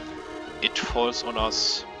 It falls on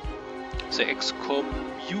us, the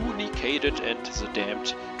excommunicated and the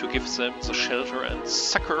damned, to give them the shelter and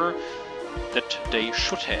succor that they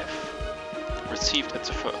should have received at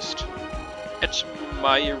the first.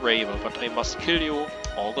 Admirable, but I must kill you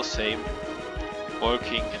all the same.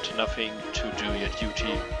 Walking and nothing to do your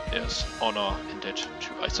duty. There's honor in that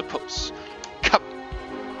too, I suppose. Come!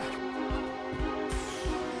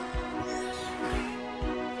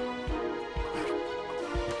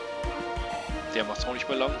 Der macht's auch nicht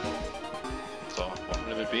mehr lang. So, machen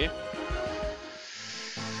wir Level B.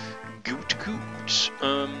 Gut, gut.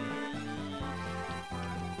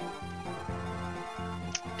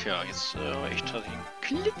 Tja, jetzt echt tatsächlich ein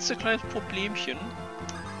klitzekleines Problemchen.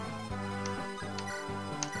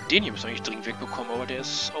 Den hier müssen wir eigentlich dringend wegbekommen, aber der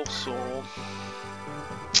ist auch so...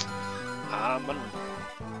 Ah, Mann.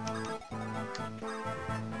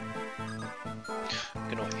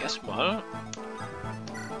 Genau, erstmal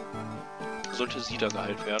sollte sie da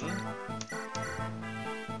geheilt werden.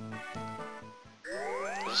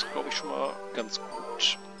 Das ist, glaube ich, schon mal ganz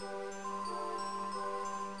gut.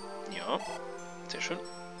 Ja. Ja, sehr schön.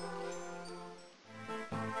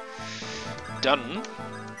 Dann...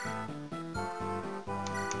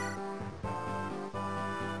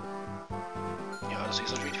 Ja, das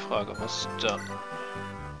ist natürlich die Frage. Was dann?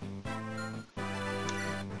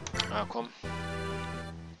 Ah, komm.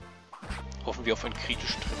 Hoffen wir auf einen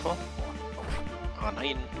kritischen Treffer. Ah,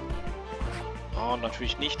 nein. Oh,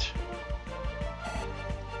 natürlich nicht.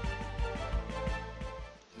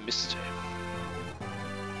 Mist, ey.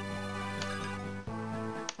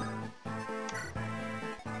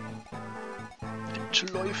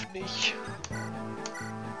 Läuft nicht.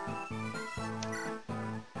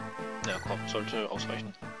 Ja, komm, sollte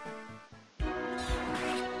ausreichen.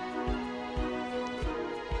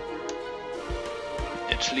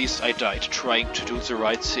 At least I died trying to do the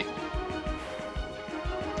right thing.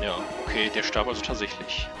 Ja, okay, der starb also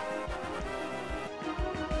tatsächlich.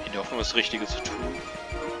 In der Hoffnung, das Richtige zu tun.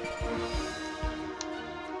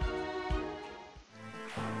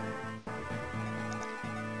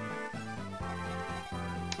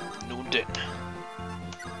 Nun denn.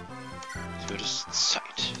 Jetzt wird es Zeit.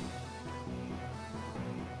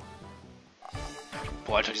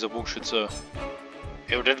 Boah, Alter, dieser Bogenschütze.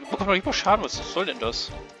 Ja, der bekommt doch nicht mal Schaden. Was soll denn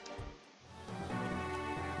das?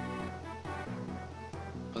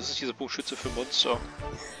 Was ist dieser Bogenschütze für ein Monster?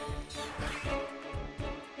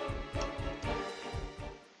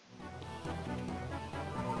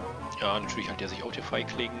 Ja, natürlich hat der sich auch der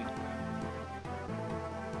Feigling.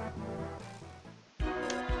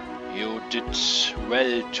 You did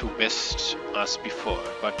well to best us before,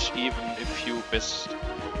 but even if you best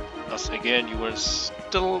us again, you will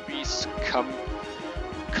still be scum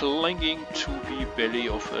clinging to the belly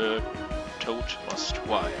of a toad must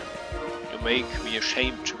while. You make me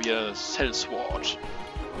ashamed to be a sellsword.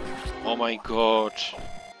 Oh my god.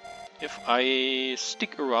 If I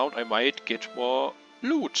stick around, I might get more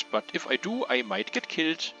loot, but if I do, I might get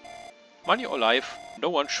killed. Money or life, no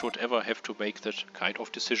one should ever have to make that kind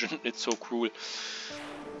of decision. It's so cruel.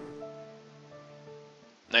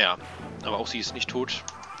 Naja, aber auch sie ist nicht tot.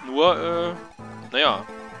 Nur, naja,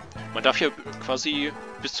 man darf ja quasi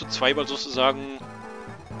bis zu zweimal sozusagen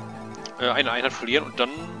eine Einheit verlieren und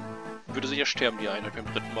dann würde sie ja sterben, die Einheit beim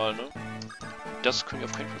dritten Mal, ne? Das können wir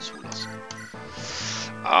auf keinen Fall zulassen.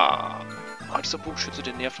 Dieser Bogenschütze,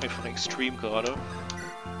 der nervt einfach extrem gerade.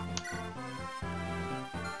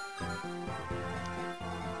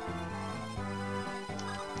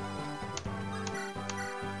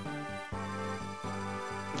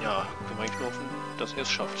 Ja, können wir eigentlich nur hoffen, dass er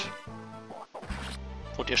es schafft.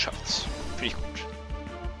 Und er schafft's. Finde ich gut.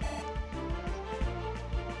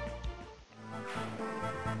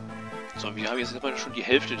 So, wir haben jetzt immer schon die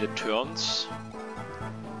Hälfte der Turns.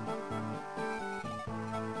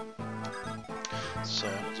 So,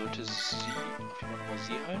 dann sollte sie auf jeden Fall nochmal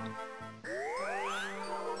sie halten.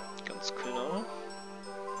 Ganz klar.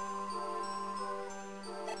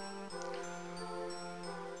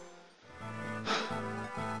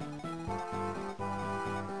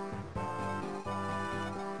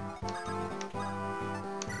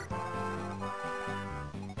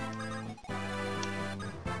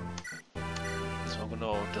 So,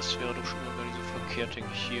 genau, das wäre doch schon mal gar nicht so verkehrt, denke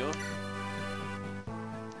ich hier.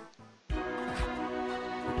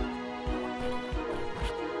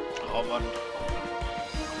 Oh Mann.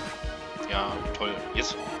 Ja, toll.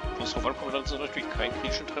 Jetzt, wo es drauf ankommt, dann ist natürlich kein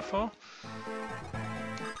kritischen Treffer.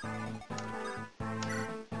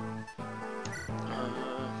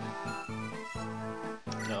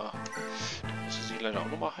 Ja, dann muss sie sich leider auch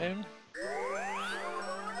nochmal heilen.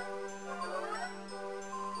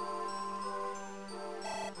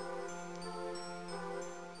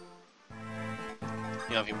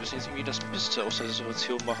 Ja, wir müssen jetzt irgendwie das Beste aus der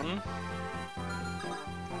Situation machen.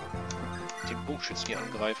 Den Bogenschützen hier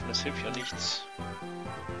angreifen, das hilft ja nichts.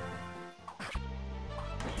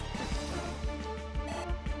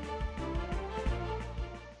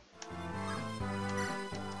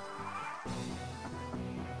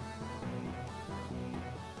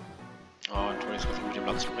 Oh, und Tony greift mit dem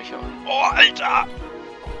Lanzenbrecher an. Oh, Alter!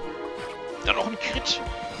 Dann noch ein Crit!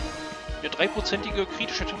 Eine 3%ige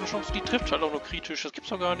kritische Trefferchance, die trifft halt auch nur kritisch. Das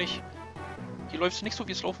gibt's doch gar nicht. Hier läuft es nicht so,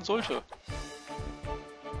 wie es laufen sollte.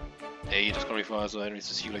 Ey, das kann doch nicht wahr sein.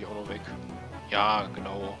 Jetzt ist hier gleich auch noch weg. Ja,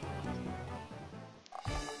 genau.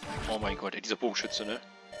 Oh mein Gott, ey, dieser Bogenschütze, ne?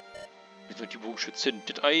 Wie sind die Bogenschützen?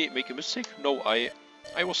 Did I make a mistake? No, I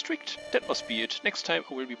was strict. That must be it. Next time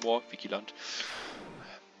I will be more vigilant.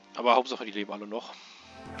 Aber Hauptsache, die leben alle noch.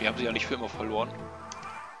 Wir haben sie ja nicht für immer verloren.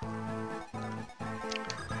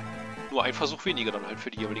 Nur ein Versuch weniger dann halt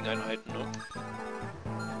für die jeweiligen Einheiten, ne?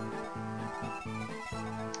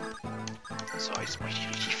 So, jetzt mach ich dich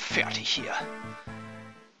richtig fertig hier.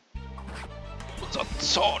 Unser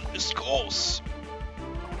Zorn ist groß.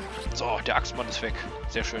 So, der Axtmann ist weg.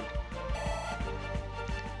 Sehr schön.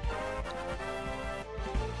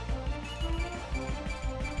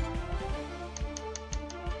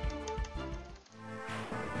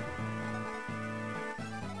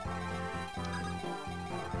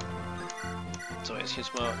 So,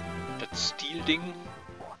 jetzt mal das Stil-Ding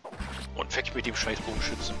und weg mit dem scheiß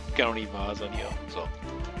Bogenschützen. Kann doch nicht wahr sein hier. So.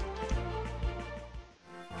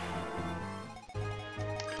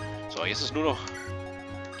 So, jetzt ist nur noch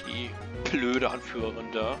die blöde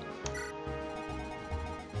Anführerin da.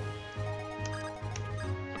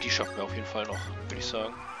 Und die schaffen wir auf jeden Fall noch, würde ich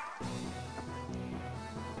sagen.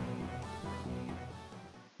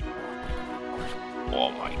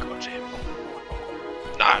 Oh mein Gott, ey.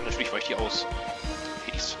 Na, natürlich weicht die aus.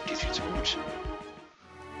 Hey, die ist viel zu gut.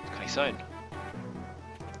 Das kann nicht sein.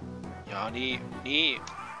 Ja, nee.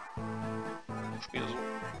 Schon wieder so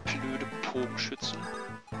blöde Bogenschützen.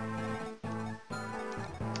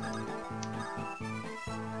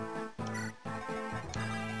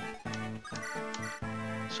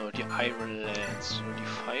 So, die Iron Lance. Oder die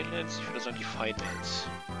Fire Lance? Ich würde sagen die Fire Lance.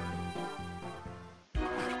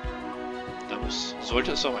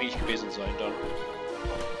 Sollte es auch eigentlich gewesen sein dann.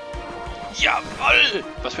 Jawoll!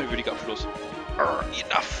 Was für ein würdiger Abschluss.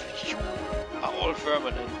 Enough! You are all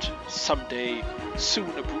vermin and someday, soon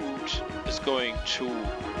a brute is going to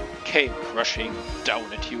came crushing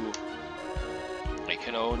down at you. I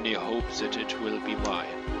can only hope that it will be mine.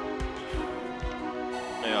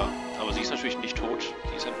 Naja, aber sie ist natürlich nicht tot.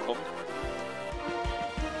 Sie ist entkommen.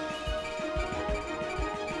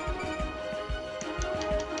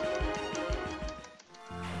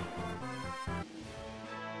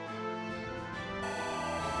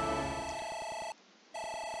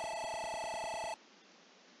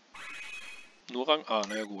 Nur Rang A,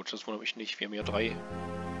 naja gut, das wundert mich nicht. Wir haben ja 3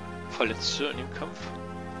 Verletzte in dem Kampf.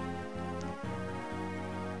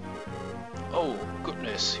 Oh,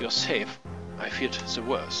 goodness, you're safe. I feared the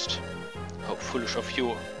worst. How foolish of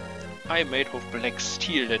you. I'm made of black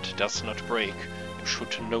steel that does not break. You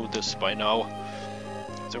should know this by now.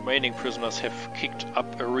 The remaining prisoners have kicked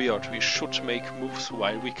up a riot. We should make moves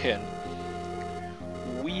while we can.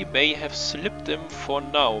 We may have slipped them for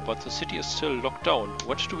now, but the city is still locked down.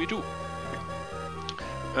 What do we do?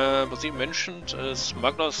 But he mentioned a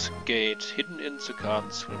smuggler's gate hidden in the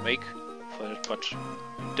gardens will make for that, but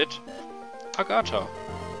that Agatha,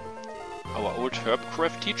 our old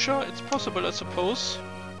herbcraft teacher, it's possible, I suppose.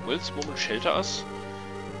 Will this woman shelter us?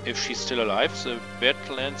 If she's still alive, the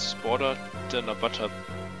Badlands border the Nabata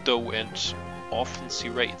though and often see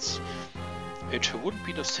raids. It wouldn't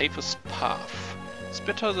be the safest path. It's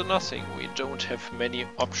better than nothing. We don't have many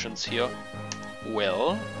options here.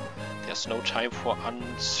 Well, there's no time for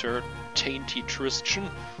uncertainty, Christian.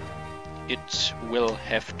 It will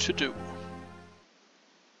have to do.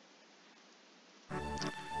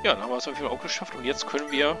 Ja, dann haben wir es auf jeden Fall auch geschafft und jetzt können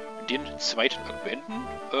wir den zweiten Akt beenden.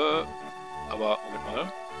 Aber, Moment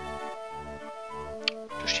mal.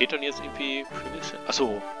 Da steht dann jetzt irgendwie...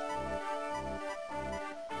 Achso.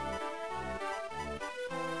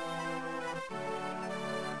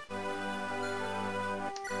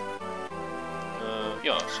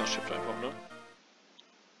 Ja, das stimmt einfach, ne?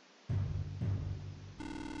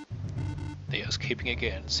 They are escaping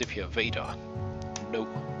again. Sivir, Vader. No.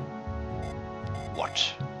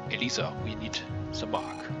 What? Elisa, we need the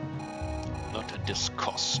mark. Not at this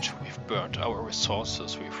cost. We've burned our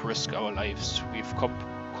resources, we've risked our lives, we've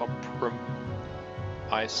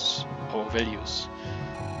compromised our values.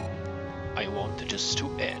 I want this to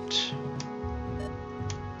end.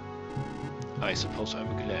 I suppose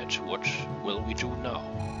I'm glad. What will we do now?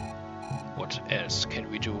 What else can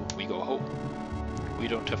we do? We go home. We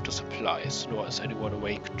don't have the supplies, nor is anyone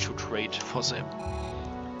awake to trade for them.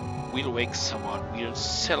 We'll wake someone, we'll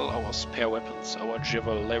sell our spare weapons, our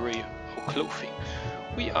jewelry, our clothing.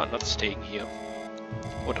 We are not staying here.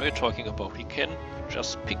 What are you talking about? We can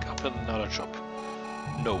just pick up another job.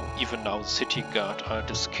 No, even now the city guard are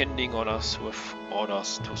descending on us with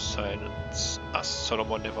orders to silence us.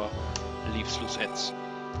 Solomon never leaves loose ends.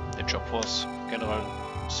 The job was General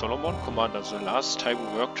Solomon, Commander. The last time we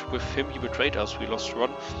worked with him, he betrayed us. We lost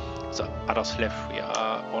Ron. The others left. We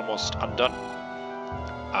are almost undone.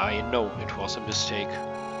 I know it was a mistake.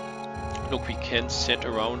 Look, we can't stand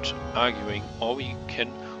around arguing, or we can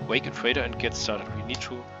wake a trader and get started. We need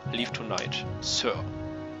to leave tonight, sir.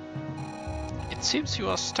 It seems you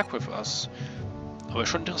are stuck with us. Aber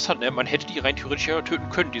schon interessant, ne? Man hätte die rein theoretisch ja töten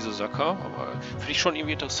können, diese Saka. Aber finde ich schon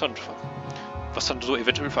irgendwie interessant, was dann so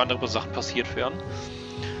eventuell für andere Sachen passiert wären.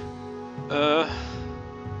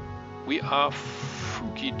 We are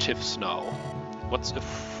fugitives now. What's a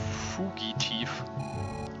fugitive?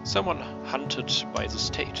 Someone hunted by the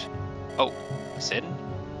state. Oh, then?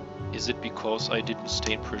 Is it because I didn't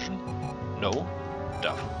stay in prison? No?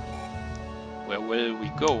 Duh. Where will we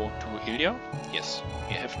go? To Ilya? Yes,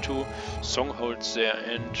 we have to strongholds there,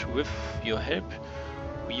 and with your help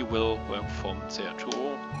we will work from there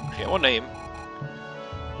to clear our name.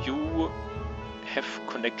 You have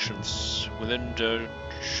connections within the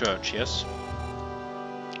church, yes?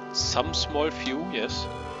 Some small few, yes.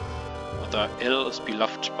 Mother L is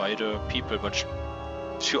beloved by the people, but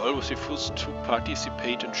she always refused to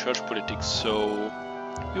participate in church politics, so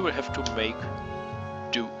we will have to make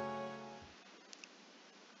do.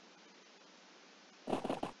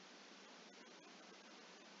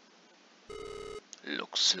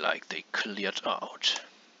 Looks like they cleared out.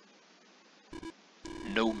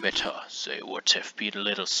 No matter, they would have been a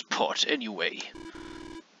little sport anyway.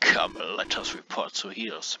 Come, let us report to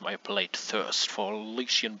heels. My blade thirsts for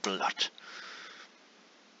Lycian blood.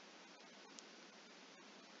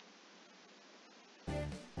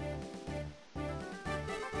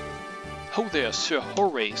 Ho there, Sir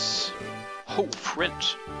Horace. Ho,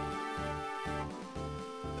 friend.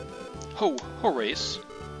 Ho, Horace.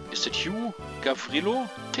 Is it you, Gavrilo?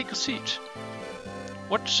 Take a seat.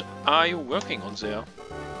 What are you working on there?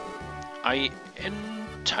 I am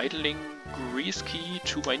titling Greasky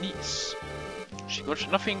to my niece. She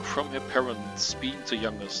got nothing from her parents, being the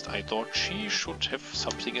youngest. I thought she should have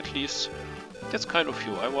something at least. That's kind of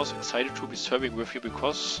you. I was excited to be serving with you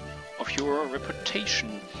because of your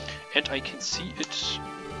reputation, and I can see it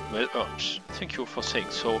well earned. Thank you for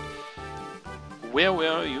saying so. Where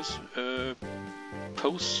were you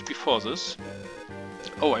posts before this?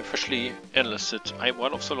 Oh, I'm freshly enlisted. I'm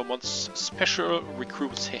one of Solomon's special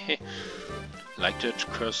recruits. Like that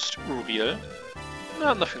cursed Uriel?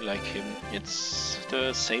 No, nothing like him. It's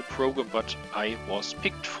the same program, but I was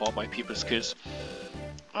picked for my people skills.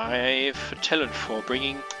 I've a talent for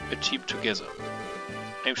bringing a team together.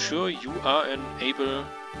 I'm sure you are an able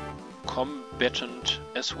combatant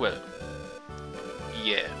as well.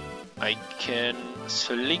 Yeah, I can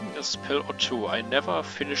sling a spell or two. I never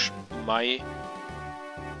finished my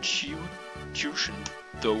tuition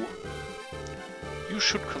though. You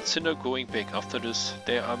should consider going back after this.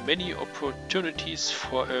 There are many opportunities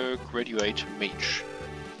for a graduate mage.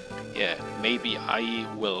 Yeah, maybe I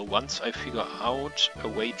will once I figure out a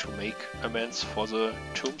way to make amends for the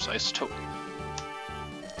tombs I stole.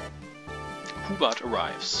 Hubert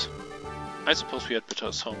arrives. I suppose we had better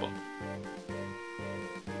assemble.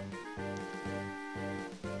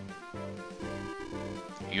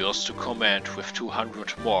 Yours to command with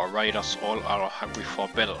 200 more riders. All are hungry for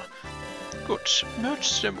battle. Good.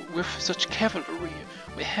 Merge them with the cavalry.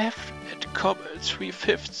 We have at combat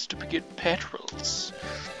 3/5 to begin patrols.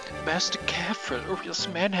 Master cavalry's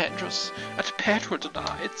manhunters at patrol the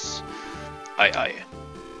knights. Aye aye.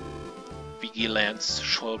 Vigilance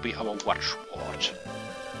shall be our watchword.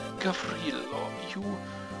 Gavrilo, you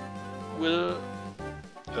will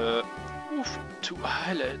move to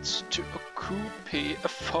islands to occupy a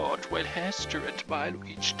fort while Hester and Milo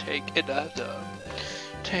each take another.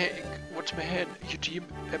 Take what man you deem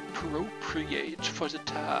appropriate for the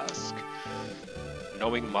task.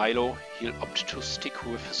 Knowing Milo, he'll opt to stick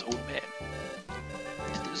with his own men.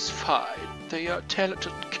 It is fine, they are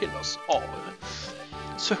talented killers all.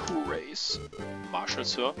 Sir Horace, Marshal,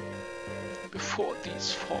 sir. Before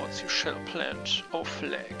these forts you shall plant our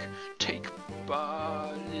flag, take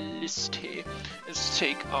Balliste, and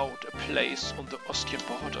stake out a place on the Austrian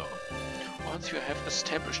border. Once you have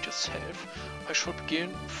established yourself, I shall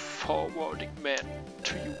begin forwarding men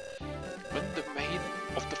to you. When the main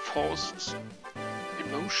of the force is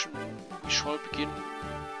in motion, we shall begin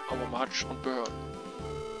our march on Bern.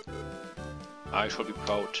 I shall be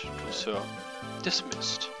proud to serve.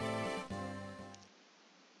 Dismissed.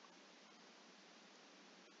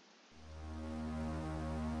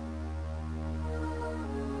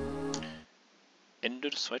 Ende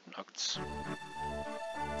des zweiten Akts.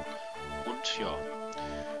 Und ja,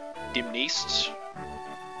 demnächst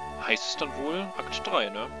heißt es dann wohl Akt 3,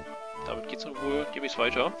 ne? Damit geht es dann wohl demnächst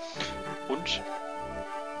weiter. Und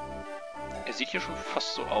er sieht hier schon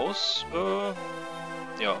fast so aus,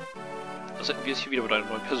 ja, als hätten wir es hier wieder mit einer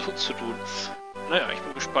neuen Person zu tun. Naja, ich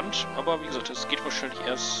bin gespannt, aber wie gesagt, es geht wahrscheinlich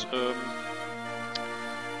erst,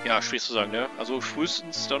 ja, schwierig zu sagen, ne? Also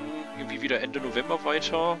frühestens dann irgendwie wieder Ende November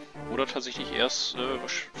weiter oder tatsächlich erst,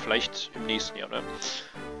 vielleicht im nächsten Jahr, ne?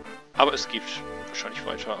 Aber es geht wahrscheinlich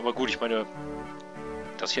weiter. Aber gut, ich meine,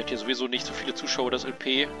 das hier hat ja sowieso nicht so viele Zuschauer, das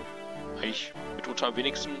LP. Eigentlich mitunter am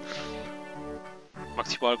wenigsten.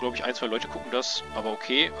 Maximal, glaube ich, 1, 2 Leute gucken das, aber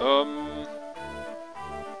okay.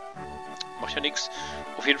 Macht ja nichts.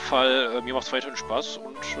 Auf jeden Fall, mir macht es weiterhin Spaß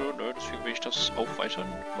und ne, deswegen werde ich das auch weiterhin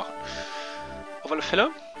machen. Auf alle Fälle.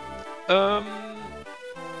 Ja.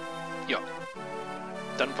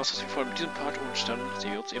 Dann war es auf jeden Fall mit diesem Part und dann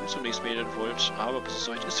sehen wir uns eben zum nächsten Mal, wenn ihr wollt. Aber bis es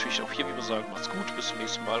soweit ist, will ich auch hier wieder sagen, macht's gut, bis zum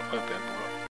nächsten Mal, euer Bärenbruder.